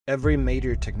Every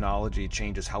major technology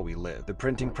changes how we live. The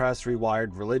printing press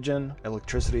rewired religion,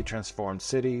 electricity transformed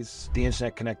cities, the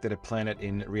internet connected a planet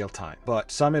in real time.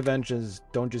 But some inventions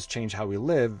don't just change how we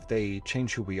live, they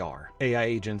change who we are. AI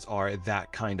agents are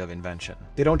that kind of invention.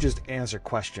 They don't just answer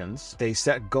questions, they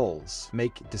set goals,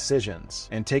 make decisions,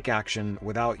 and take action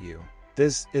without you.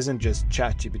 This isn't just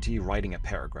ChatGPT writing a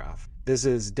paragraph. This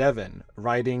is Devin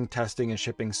writing, testing, and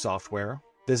shipping software.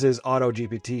 This is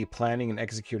AutoGPT planning and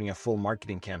executing a full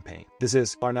marketing campaign. This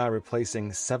is Klarna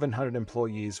replacing 700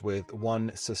 employees with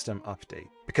one system update.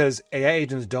 Because AI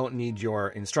agents don't need your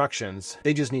instructions,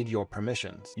 they just need your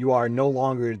permissions. You are no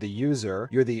longer the user,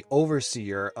 you're the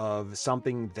overseer of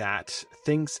something that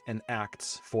thinks and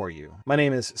acts for you. My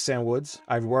name is Sam Woods.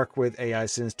 I've worked with AI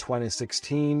since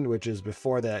 2016, which is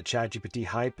before the ChatGPT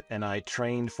hype, and I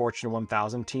trained Fortune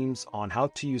 1000 teams on how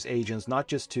to use agents not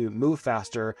just to move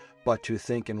faster, but to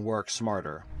think and work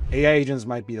smarter. AI agents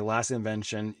might be the last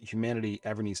invention humanity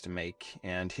ever needs to make,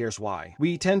 and here's why.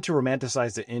 We tend to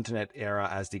romanticize the internet era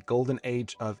as the golden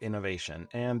age of innovation,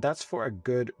 and that's for a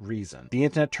good reason. The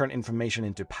internet turned information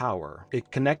into power.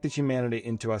 It connected humanity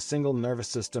into a single nervous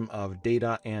system of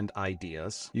data and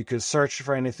ideas. You could search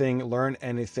for anything, learn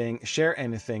anything, share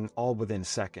anything, all within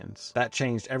seconds. That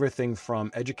changed everything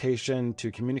from education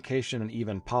to communication and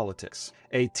even politics.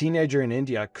 A teenager in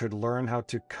India could learn how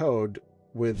to code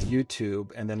with YouTube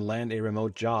and then land a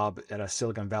remote job at a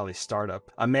Silicon Valley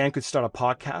startup. A man could start a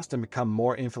podcast and become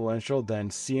more influential than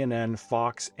CNN,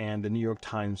 Fox, and the New York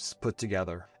Times put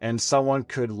together. And someone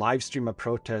could live stream a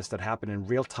protest that happened in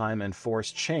real time and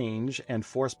force change and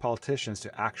force politicians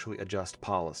to actually adjust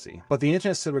policy. But the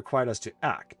internet still required us to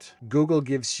act. Google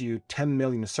gives you 10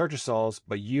 million search results,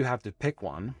 but you have to pick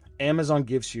one. Amazon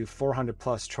gives you 400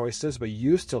 plus choices, but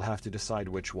you still have to decide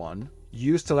which one.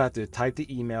 You still have to type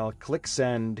the email, click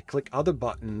send, click other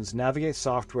buttons, navigate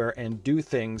software, and do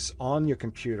things on your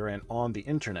computer and on the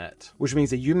internet. Which means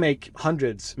that you make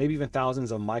hundreds, maybe even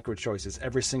thousands of micro choices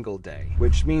every single day.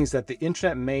 Which means that the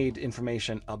internet made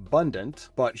information abundant,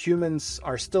 but humans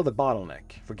are still the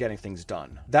bottleneck for getting things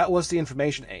done. That was the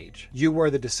information age. You were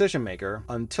the decision maker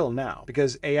until now,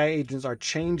 because AI agents are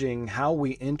changing how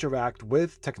we interact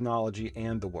with technology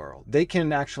and the world. They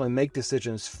can actually make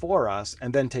decisions for us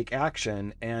and then take action.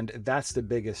 And that's the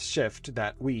biggest shift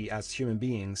that we as human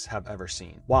beings have ever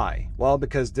seen. Why? Well,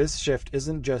 because this shift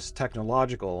isn't just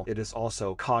technological, it is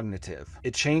also cognitive.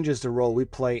 It changes the role we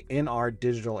play in our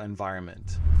digital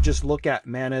environment. Just look at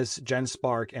Manus,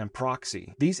 GenSpark, and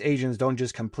Proxy. These agents don't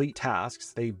just complete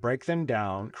tasks, they break them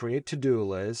down, create to-do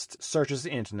lists, searches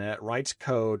the internet, writes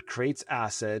code, creates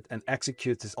asset, and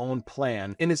executes its own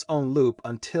plan in its own loop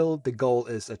until the goal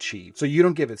is achieved. So you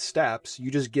don't give it steps,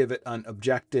 you just give it an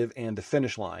objective and the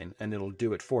finish line, and it'll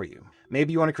do it for you.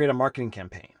 Maybe you want to create a marketing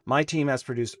campaign. My team has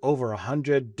produced over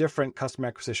 100 different customer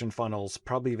acquisition funnels,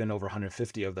 probably even over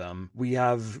 150 of them. We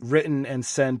have written and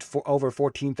sent for over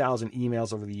 14,000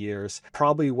 emails over the years,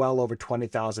 probably well over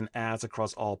 20,000 ads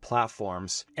across all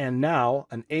platforms. And now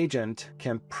an agent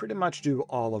can pretty much do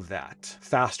all of that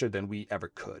faster than we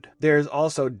ever could. There's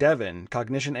also Devin,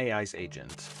 Cognition AI's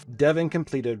agent. Devin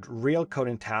completed real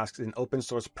coding tasks in open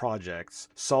source projects,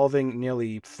 solving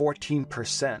nearly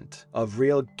 14% of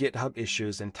real GitHub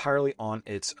issues entirely on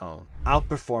its own,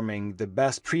 outperforming the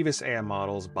best previous AI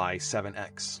models by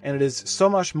 7x. And it is so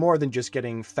much more than just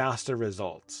getting faster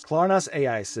results. Klarna's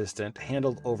AI assistant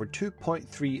handled over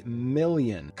 2.3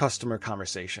 million customer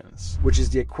conversations, which is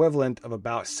the equivalent of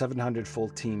about 700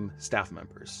 full-team staff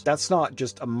members. That's not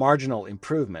just a marginal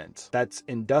improvement. That's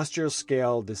industrial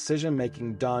scale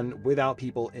decision-making done without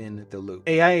people in the loop.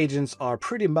 AI agents are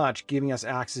pretty much giving us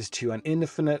access to an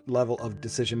infinite level of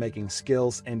decision-making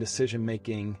skills and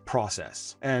decision-making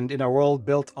process. And in a world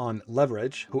built on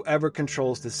leverage, whoever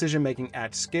controls decision-making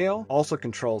at scale also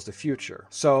controls the future.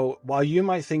 So while you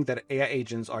might think that AI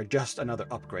agents are just another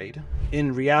upgrade,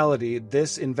 in reality,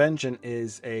 this invention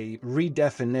is a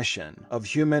redefinition of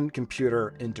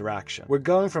human-computer interaction. We're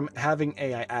going from having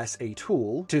AI as a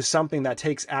tool to something that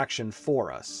takes action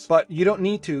for us. But you don't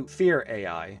need to fear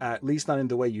AI, at least not in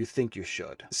the way you think you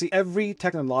should. See, every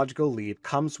technological leap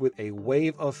comes with a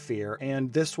wave of fear,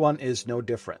 and this one is no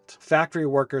different. Factory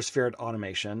workers feared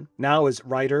automation. Now is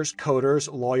writers,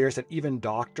 coders, lawyers, and even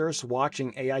doctors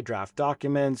watching AI draft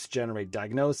documents, generate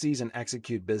diagnoses, and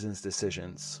execute business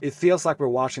decisions. It feels like we're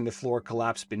watching the floor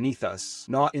collapse beneath us,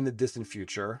 not in the distant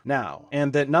future, now.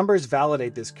 And the numbers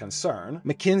validate this concern.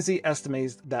 McKinsey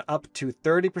estimates that up to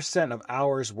 30% of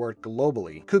hours worked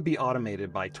globally could be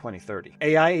automated by 2030.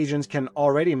 AI agents can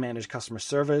already manage customer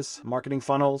service, marketing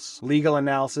funnels, legal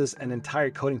analysis, and entire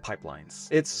coding pipelines.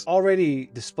 It's already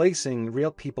displacing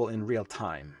real people in real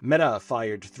time. Meta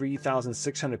fired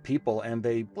 3,600 people and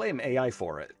they blame AI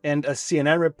for it. And a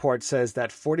CNN report says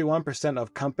that 41%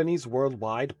 of companies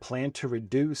worldwide plan to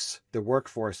reduce their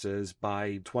workforces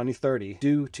by 2030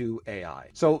 due to AI.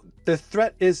 So the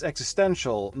threat is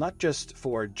existential, not just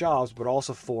for jobs, but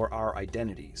also for our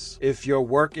identities. If your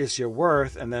work is your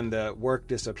worth and then the work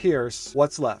disappears,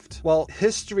 what's left? Well,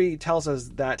 history tells us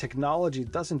that technology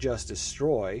doesn't just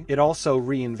destroy, it also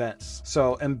reinvents.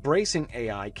 So embracing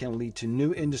AI can lead to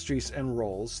new industries and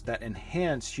roles that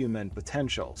enhance human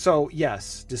potential. So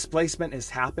yes, displacement is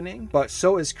happening, but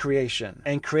so is creation.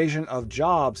 And creation of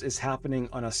jobs is happening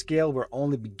on a scale we're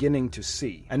only beginning to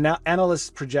see. And now analysts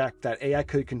project that AI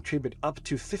could contribute up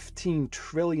to $15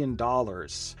 trillion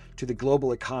to the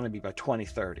global economy by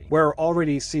 2030. We're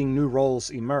already seeing new roles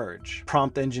emerge.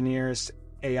 Prompt engineers,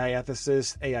 AI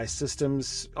ethicists, AI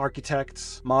systems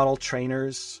architects, model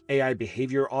trainers, AI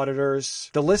behavior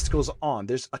auditors. The list goes on.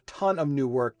 There's a ton of new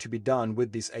work to be done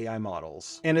with these AI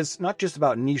models. And it's not just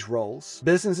about niche roles.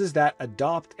 Businesses that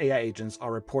adopt AI agents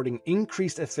are reporting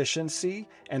increased efficiency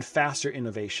and faster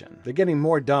innovation. They're getting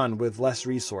more done with less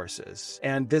resources.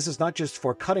 And this is not just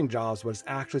for cutting jobs, but it's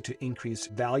actually to increase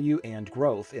value and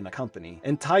growth in a company.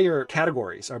 Entire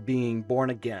categories are being born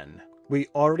again. We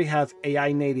already have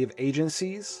AI native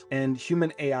agencies and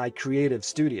human AI creative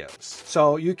studios.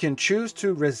 So you can choose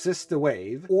to resist the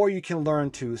wave or you can learn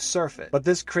to surf it. But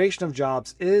this creation of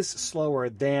jobs is slower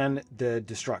than the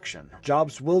destruction.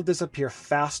 Jobs will disappear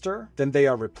faster than they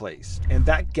are replaced. And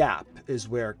that gap is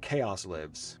where chaos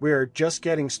lives. We're just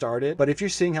getting started, but if you're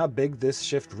seeing how big this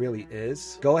shift really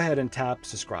is, go ahead and tap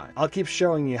subscribe. I'll keep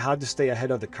showing you how to stay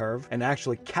ahead of the curve and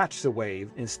actually catch the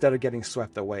wave instead of getting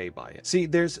swept away by it. See,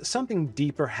 there's something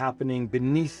deeper happening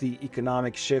beneath the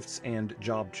economic shifts and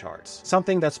job charts.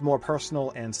 Something that's more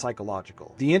personal and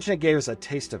psychological. The internet gave us a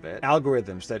taste of it.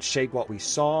 Algorithms that shape what we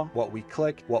saw, what we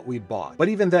click, what we bought. But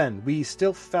even then, we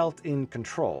still felt in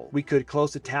control. We could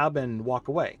close the tab and walk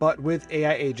away. But with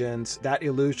AI agents, that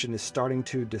illusion is starting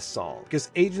to dissolve. Because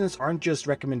agents aren't just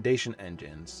recommendation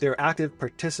engines. They're active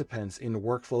participants in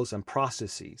workflows and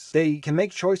processes. They can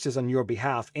make choices on your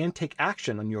behalf and take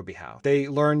action on your behalf. They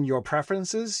learn your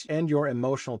preferences and your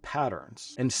emotional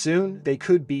patterns. And soon, they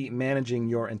could be managing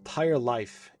your entire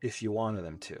life if you wanted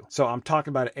them to. So I'm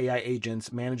talking about AI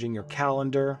agents managing your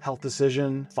calendar, health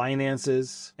decision,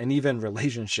 finances, and even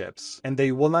relationships. And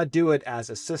they will not do it as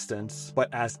assistants,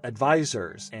 but as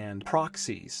advisors and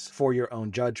proxies for your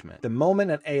own judgment. The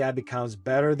moment an AI becomes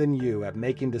better than you at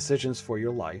making decisions for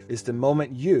your life is the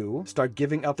moment you start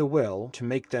giving up the will to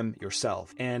make them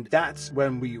yourself. And that's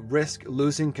when we risk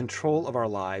losing control of our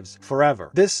lives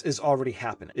forever. This is already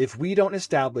happening. If we don't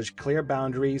establish clear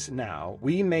boundaries now,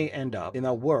 we may end up in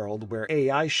a world where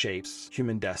AI shapes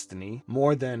human destiny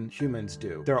more than humans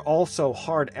do. There are also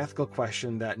hard ethical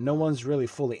questions that no one's really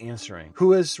fully answering.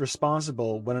 Who is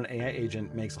responsible when an AI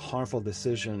agent makes a harmful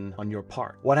decision on your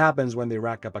part? What happens when they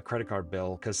rack up a credit card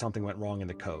bill because something went wrong in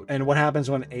the code? And what happens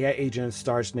when AI agent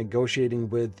starts negotiating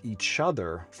with each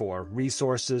other for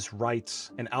resources,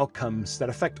 rights, and outcomes that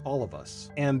affect all of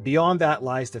us? And beyond that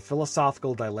lies the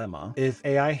philosophical dilemma. If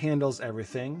AI handles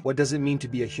everything, what does it mean to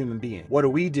be a human being? What do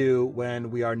we do when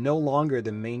we are no longer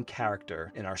the main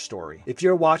character in our story? If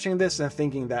you're watching this and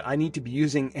thinking that I need to be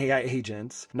using AI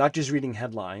agents, not just reading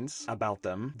headlines about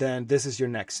them, then this is your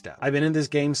next step. I've been in this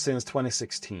game since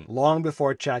 2016, long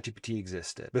before ChatGPT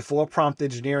existed, before prompt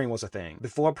engineering was a thing,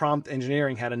 before prompt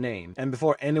engineering had a name, and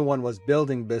before anyone was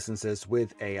building businesses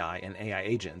with AI and AI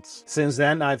agents. Since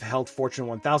then, I've helped Fortune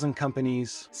 1000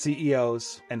 companies,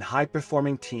 CEOs, and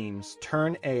high-performing teams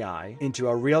turn AI into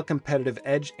a real competitive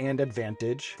edge and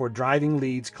advantage for driving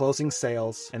leads, closing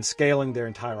sales, and scaling their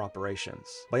entire operations.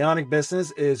 Bionic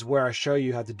Business is where I show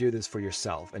you how to do this for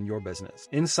yourself and your business.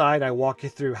 Inside, I walk you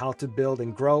through how to build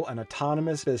and grow an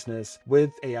autonomous business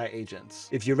with AI agents.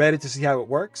 If you're ready to see how it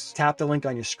works, tap the link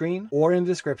on your screen or in the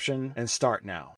description and start now.